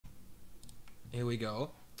Here we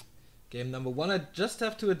go. Game number 1. I just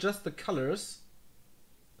have to adjust the colors.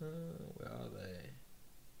 Where are they?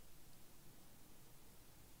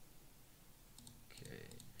 Okay.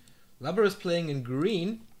 Lubber is playing in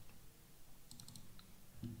green.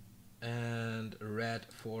 And red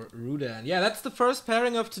for Rudan. Yeah, that's the first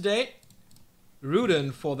pairing of today.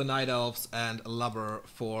 Rudan for the Night Elves and Lubber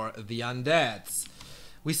for the Undeads.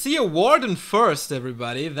 We see a Warden first,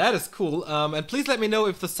 everybody. That is cool. And please let me know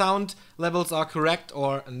if the sound levels are correct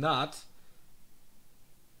or not.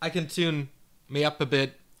 I can tune me up a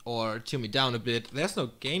bit or tune me down a bit. There's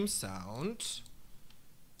no game sound.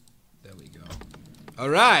 There we go.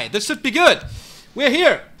 Alright, this should be good. We're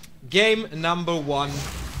here. Game number 1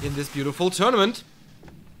 in this beautiful tournament.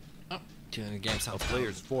 The game sounds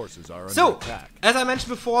player's forces are so, under attack. As I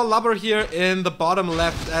mentioned before, Lubber here in the bottom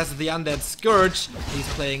left as the Undead Scourge. He's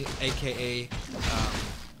playing aka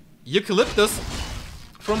Eucalyptus.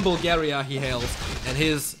 From Bulgaria he hails, and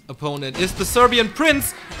his opponent is the Serbian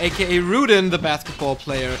Prince, aka Rudan, the basketball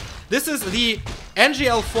player. This is the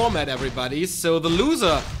NGL format, everybody, so the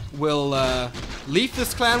loser will leave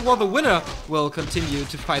this clan war, the winner will continue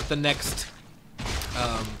to fight the next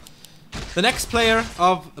player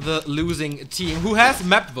of the losing team, who has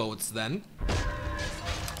map votes then.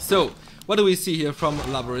 So, what do we see here from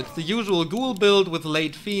Lubber? It's the usual ghoul build with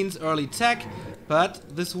late fiends, early tech, but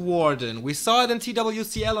this Warden. We saw it in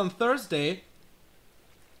TWCL on Thursday,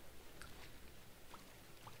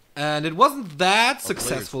 and it wasn't that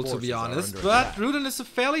successful, to be honest, but Rudan is a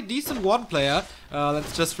fairly decent Warden player.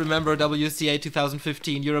 Let's just remember WCA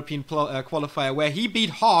 2015 European qualifier where he beat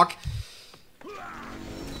Hawk.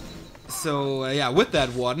 So, yeah, with that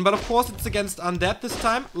Warden. But of course, it's against Undead this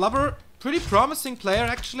time. Lubber, pretty promising player,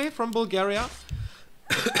 actually, from Bulgaria.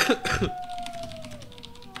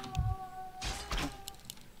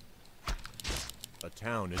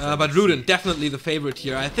 But Rudan, definitely the favorite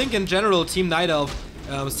here. I think, in general, Team Nightelf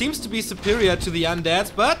seems to be superior to the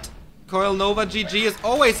Undeads. But Coil Nova GG is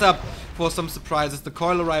always up for some surprises. The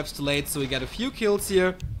Coil arrives too late, so we get a few kills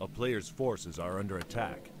here. A player's forces are under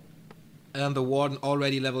attack. And the Warden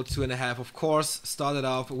already level 2.5, of course, started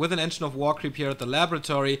off with an Engine of War creep here at the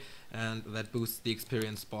laboratory, and that boosts the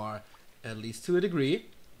experience bar at least to a degree.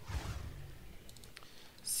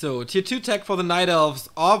 So, tier 2 tech for the Night Elves,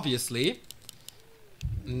 obviously.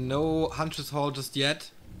 No Huntress Hall just yet.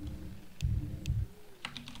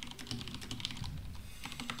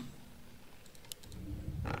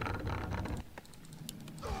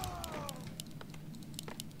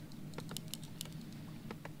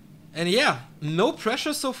 And yeah, no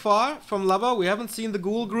pressure so far from Lubber. We haven't seen the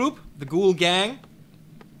Ghoul group, the Ghoul gang.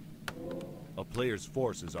 A player's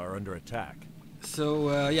forces are under attack.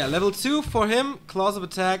 So yeah, level 2 for him, Claws of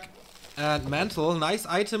Attack and Mantle. Nice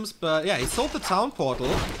items, but yeah, he sold the Town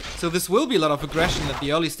Portal. So this will be a lot of aggression at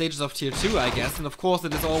the early stages of tier 2, I guess. And of course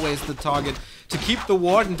it is always the target to keep the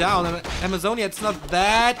Warden down. And Amazonia, it's not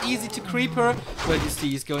that easy to creep her. But you see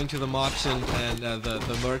he's going to the Merchant and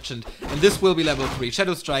the Merchant. And this will be level 3.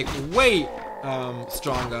 Shadow Strike way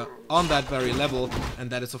stronger on that very level. And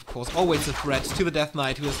that is of course always a threat to the Death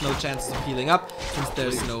Knight, who has no chances of healing up since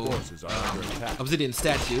there's no Obsidian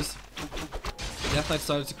statues. Death Knight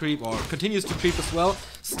started to creep, or continues to creep as well.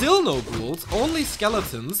 Still no ghouls, only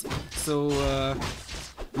skeletons. So,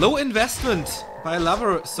 low investment by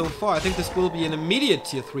Lubber so far. I think this will be an immediate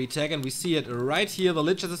tier 3 tag, and we see it right here. The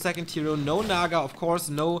Lich as a second hero, no Naga, of course,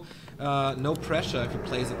 no pressure if he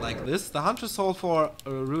plays it like this. The Huntress Hall for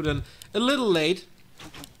Rudan, a little late.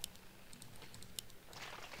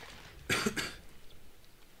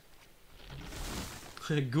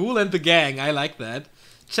 Ghoul and the gang, I like that.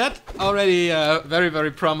 Chat already very, very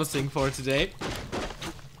promising for today.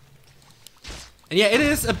 And yeah, it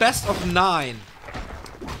is a best of 9.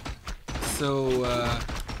 So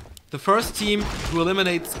the first team who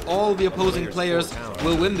eliminates all the opposing players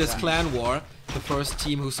will win this clan war. The first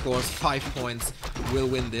team who scores 5 points will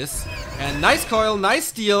win this. And nice coil, nice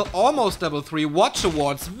steal, almost level 3. Watch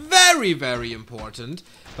awards, very, very important.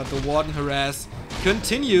 But the Warden harass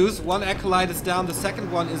continues. One Acolyte is down, the second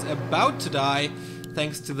one is about to die.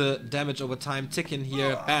 Thanks to the damage over time tick in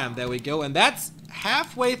here. Bam, there we go. And that's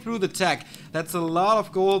halfway through the tech. That's a lot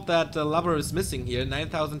of gold that Lubber is missing here.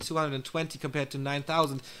 9,220 compared to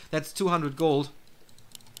 9,000. That's 200 gold.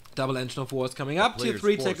 Double Engine of War is coming up. Tier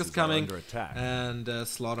 3 tech is coming. And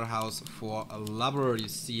Slaughterhouse for Lubber. You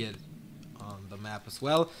see it on the map as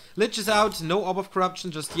well. Lich is out. No Orb of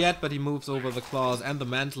Corruption just yet, but he moves over the Claws and the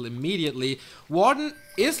Mantle immediately. Warden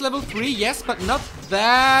is level 3, yes, but not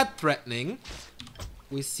that threatening.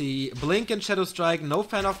 We see Blink and Shadow Strike, no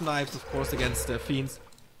fan of knives, of course, against Fiends.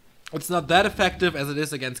 It's not that effective as it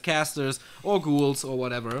is against casters or ghouls or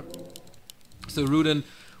whatever. So Rudan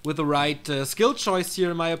with the right skill choice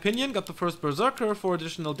here in my opinion. Got the first Berserker for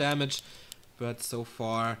additional damage. But so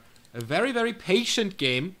far a very, very patient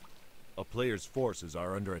game. A player's forces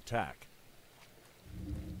are under attack.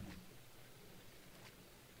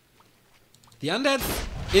 The Undeads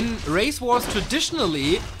in RaceWars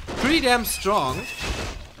traditionally pretty damn strong.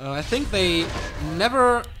 I think they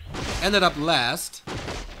never ended up last,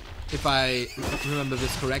 if I remember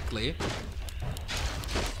this correctly.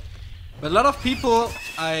 But a lot of people,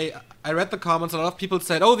 I read the comments, a lot of people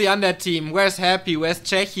said, oh, the Undead team, where's Happy, where's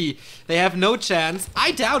Czechi? They have no chance.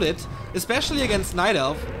 I doubt it, especially against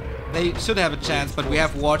Nightelf. They should have a chance, but we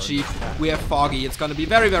have Warchief, we have Foggy. It's gonna be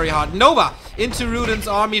very, very hard. Nova into Rudan's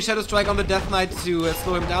army. Shadow Strike on the Death Knight to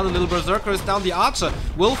slow him down. A little Berserker is down. The Archer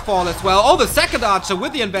will fall as well. Oh, the second Archer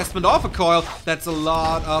with the investment of a coil. That's a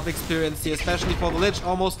lot of experience here, especially for the Lich.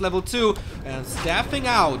 Almost level 2. And staffing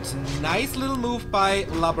out. Nice little move by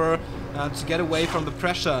Lubber. To get away from the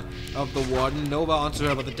pressure of the Warden. Nova onto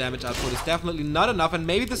her, but the damage output is definitely not enough. And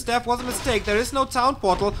maybe the staff was a mistake. There is no town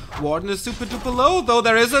portal. Warden is super duper low, though.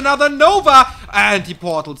 There is another Nova! And he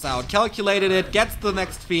portals out. Calculated it, gets the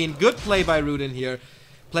next Fiend. Good play by Rudan here.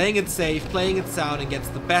 Playing it safe, playing it sound, and gets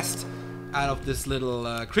the best out of this little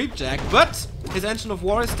creepjack. But his Engine of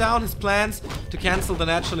War is down. His plans to cancel the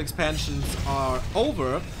natural expansions are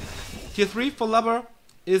over. Tier 3 for Lubber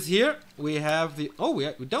is here. We have the... Oh, we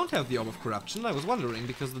don't have the Orb of Corruption. I was wondering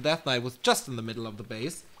because the Death Knight was just in the middle of the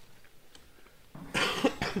base.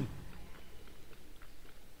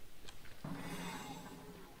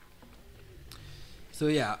 So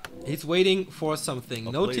yeah, he's waiting for something.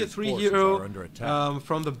 No tier 3 hero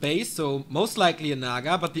from the base, so most likely a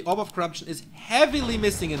Naga, but the Orb of Corruption is heavily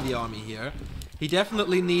missing in the army here. He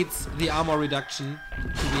definitely needs the armor reduction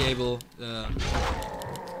to be able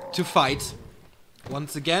to fight.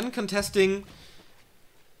 Once again, contesting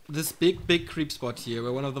this big creep spot here,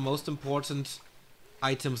 where one of the most important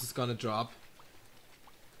items is gonna drop.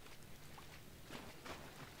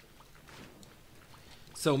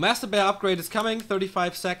 So, Master Bear upgrade is coming,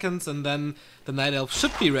 35 seconds, and then the Night Elf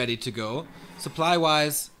should be ready to go.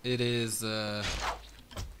 Supply-wise, it is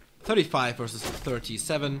 35 versus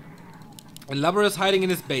 37. And Lubber is hiding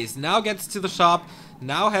in his base. Now gets to the shop,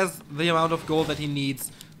 now has the amount of gold that he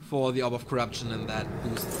needs for the Orb of Corruption, and that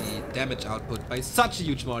boosts the damage output by such a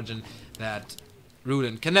huge margin that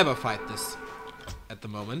Rudan can never fight this at the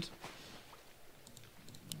moment.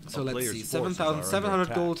 So let's see,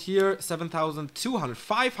 7,700 gold here, 7,200,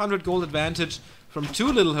 500 gold advantage from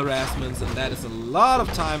 2 little harassments, and that is a lot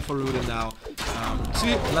of time for Rudan now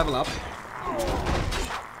to level up.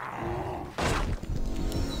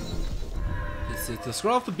 The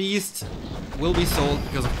Scroll of the Beast will be sold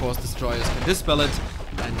because, of course, destroyers can dispel it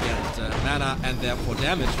and get mana and therefore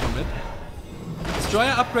damage from it.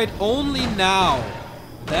 Destroyer upgrade only now.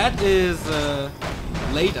 That is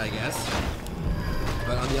late, I guess.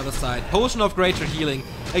 But on the other side, Potion of Greater Healing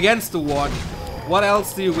against the Warden. What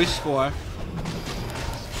else do you wish for?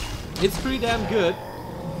 It's pretty damn good.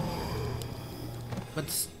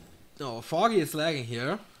 But no, Foggy is lagging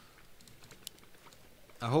here.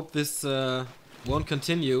 I hope this won't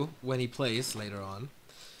continue when he plays later on.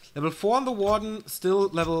 Level 4 on the Warden, still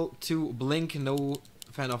level 2 Blink, no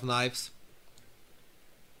fan of knives.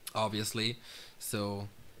 Obviously. So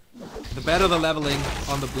the better the leveling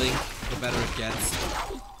on the Blink, the better it gets.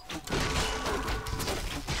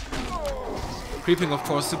 Creeping, of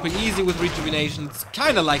course, super easy with rejuvenation. It's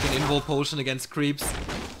kinda like an invul potion against creeps,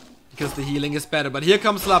 because the healing is better. But here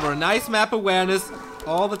comes Lubber. Nice map awareness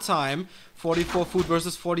all the time. 44 food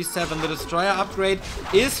versus 47. The Destroyer upgrade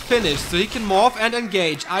is finished, so he can morph and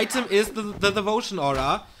engage. Item is the Devotion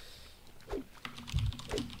Aura.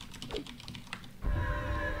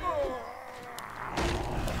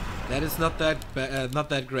 That is not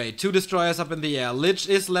that great. 2 Destroyers up in the air. Lich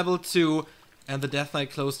is level 2, and the Death Knight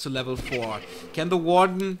close to level 4. Can the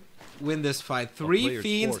Warden win this fight? 3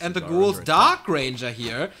 Fiends and the Ghoul's Dark Ranger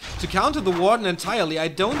here to counter the Warden entirely. I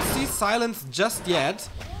don't see Silence just yet.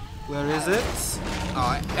 Where is it?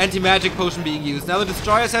 Oh, anti-magic potion being used. Now the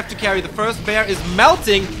Destroyers have to carry. The first bear is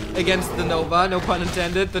melting against the Nova, no pun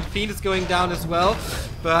intended. The Fiend is going down as well.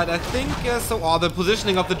 But I think so. Oh, the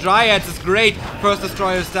positioning of the Dryads is great. First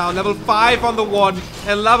Destroyer is down. Level 5 on the Warden.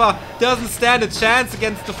 And Lubber doesn't stand a chance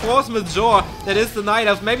against the Force Majeure that is the Night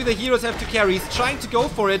Elf. Maybe the heroes have to carry. He's trying to go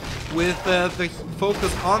for it with the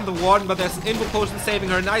focus on the Warden. But there's an Invul Potion saving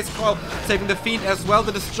her. Nice call, saving the Fiend as well.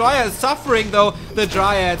 The Destroyer is suffering though. The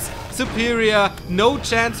Dryads superior. No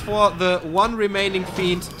chance for the one remaining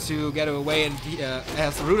Fiend to get away. And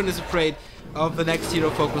as Rudan is afraid of the next hero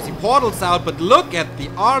focus. He portals out, but look at the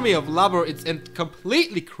army of Lubber. It's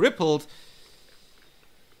completely crippled.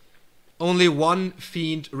 Only one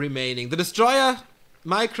fiend remaining. The destroyer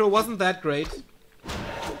micro wasn't that great.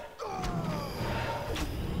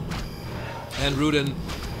 And Rudan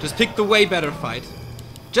just picked the way better fight.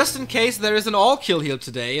 Just in case there is an all-kill here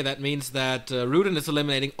today, that means that Rudan is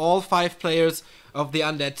eliminating all 5 players of the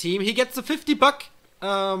Undead team. He gets a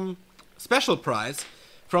 $50 special prize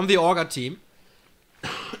from the Orga team.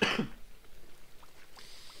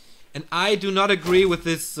 And I do not agree with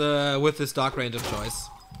this Dark Ranger choice.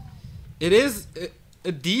 It is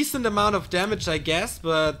a decent amount of damage, I guess,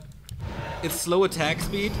 but it's slow attack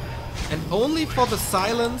speed. And only for the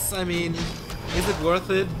silence, I mean, is it worth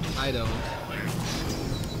it? I don't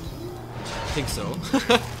think so.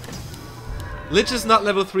 Lich is not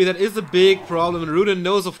level 3, that is a big problem, and Rudan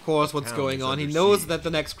knows of course what's going on. He knows that the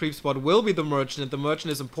next creep spot will be the merchant, and the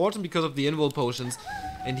merchant is important because of the invul potions,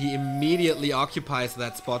 and he immediately occupies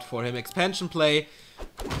that spot for him. Expansion play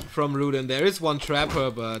from Rudan. There is one trapper,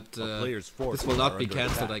 but this will not be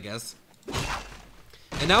cancelled, I guess.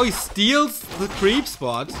 And now he steals the creep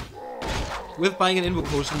spot with buying an invul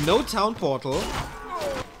potion. No town portal.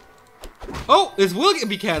 Oh, this will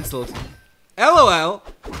be cancelled. LOL.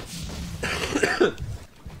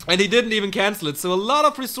 And he didn't even cancel it, so a lot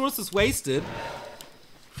of resources wasted.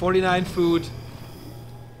 49 food.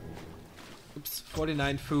 Oops,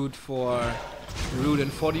 49 food for Rudan,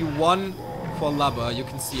 41 for Lubber. You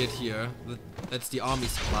can see it here. That's the army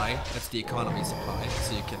supply. That's the economy supply,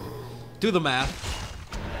 so you can do the math.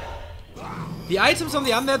 The items on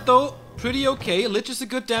the Undead though, pretty okay. Lich is a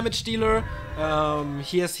good damage dealer.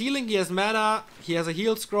 He has healing, he has mana, he has a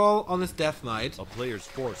heal scroll on his Death Knight.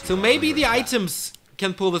 So maybe the items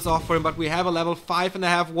can pull this off for him, but we have a level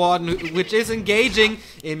 5.5 Warden, which is engaging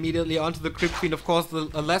immediately onto the Crypt Fiend. Of course,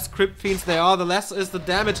 the less Crypt Fiends there are, the less is the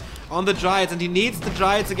damage on the Dryads, and he needs the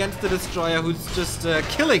Dryads against the Destroyer, who's just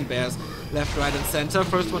killing bears left, right, and center.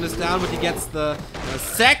 First one is down, but he gets the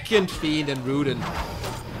second Fiend, and Rudan.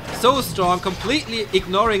 So strong, completely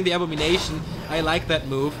ignoring the Abomination. I like that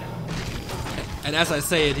move. And as I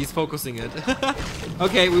say it, he's focusing it.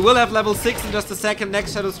 Okay, we will have level 6 in just a second.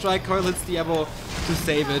 Next Shadow Strike coil hits the Abo to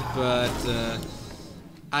save it, but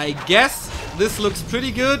I guess this looks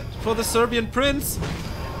pretty good for the Serbian Prince.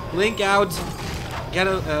 Blink out,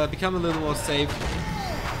 become a little more safe.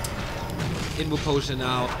 Invul potion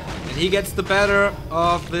now, and he gets the better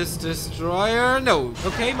of this Destroyer. No,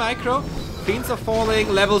 okay, micro. Fiends are falling,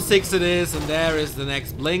 level 6 it is, and there is the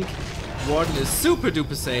next blink. Warden is super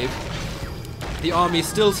duper safe. The army is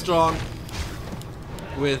still strong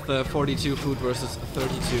with 42 food versus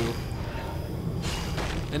 32.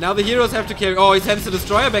 And now the heroes have to carry... Oh, he sends the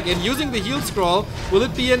Destroyer back in using the heal scroll. Will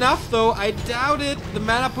it be enough though? I doubt it. The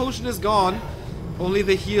mana potion is gone. Only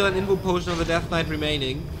the heal and invul potion on the Death Knight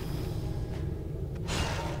remaining.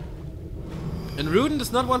 And Rudan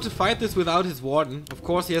does not want to fight this without his Warden. Of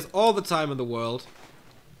course, he has all the time in the world.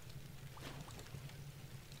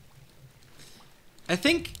 I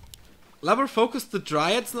think Lubber focused the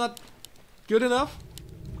Dryads not good enough,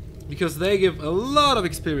 because they give a lot of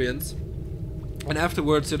experience, and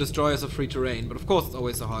afterwards your Destroyers are free terrain, but of course it's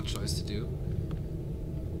always a hard choice to do.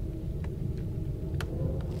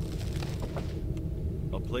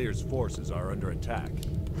 A player's forces are under attack.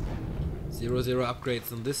 0-0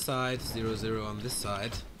 upgrades on this side, 0-0 on this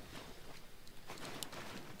side.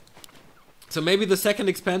 So maybe the second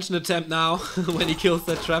expansion attempt now, when he kills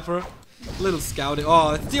that Trapper. A little scouting.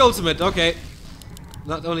 Oh, it's the ultimate. Okay.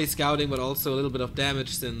 Not only scouting, but also a little bit of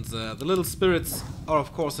damage, since the little spirits are,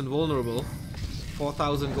 of course, invulnerable.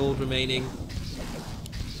 4,000 gold remaining.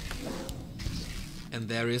 And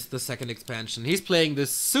there is the second expansion. He's playing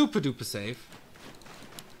this super duper safe.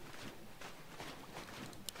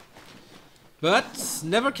 But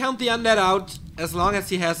never count the Undead out as long as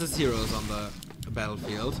he has his heroes on the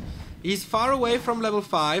battlefield. He's far away from level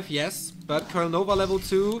 5, yes, but Curl Nova level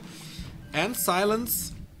 2. And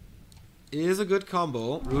Silence is a good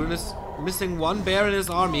combo. Rudan is missing one bear in his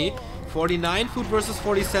army. 49 food versus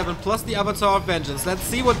 47, plus the Avatar of Vengeance. Let's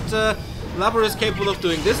see what Lubber is capable of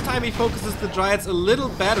doing. This time he focuses the Dryads a little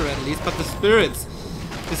better at least, but the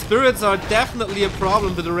spirits are definitely a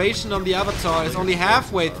problem. The duration on the Avatar is only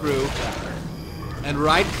halfway through. And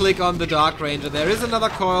right click on the Dark Ranger. There is another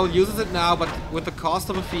coil, uses it now, but with the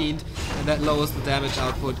cost of a Fiend, and that lowers the damage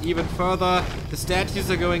output even further. The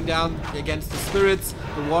statues are going down against the spirits.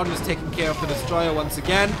 The Warden is taking care of the Destroyer once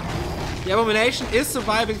again. The Abomination is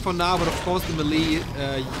surviving for now, but of course the melee,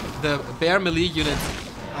 the bear melee units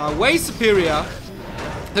are way superior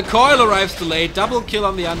The coil arrives too late, double kill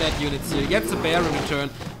on the undead units here, gets a bear in return.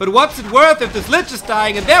 But what's it worth if this Lich is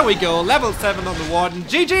dying? And there we go, level 7 on the Warden,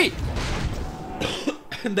 GG!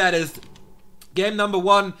 And that is game number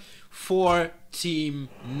 1 for Team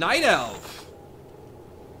Nightelf.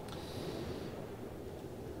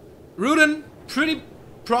 Rudan, pretty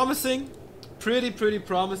promising, pretty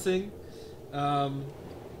promising. So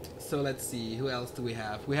let's see, who else do we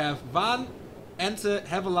have? We have Van, Ente,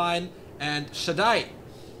 Heveline, and Shaddai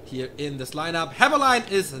here in this lineup. Heveline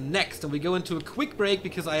is next, and we go into a quick break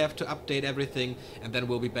because I have to update everything, and then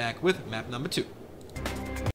we'll be back with map number 2.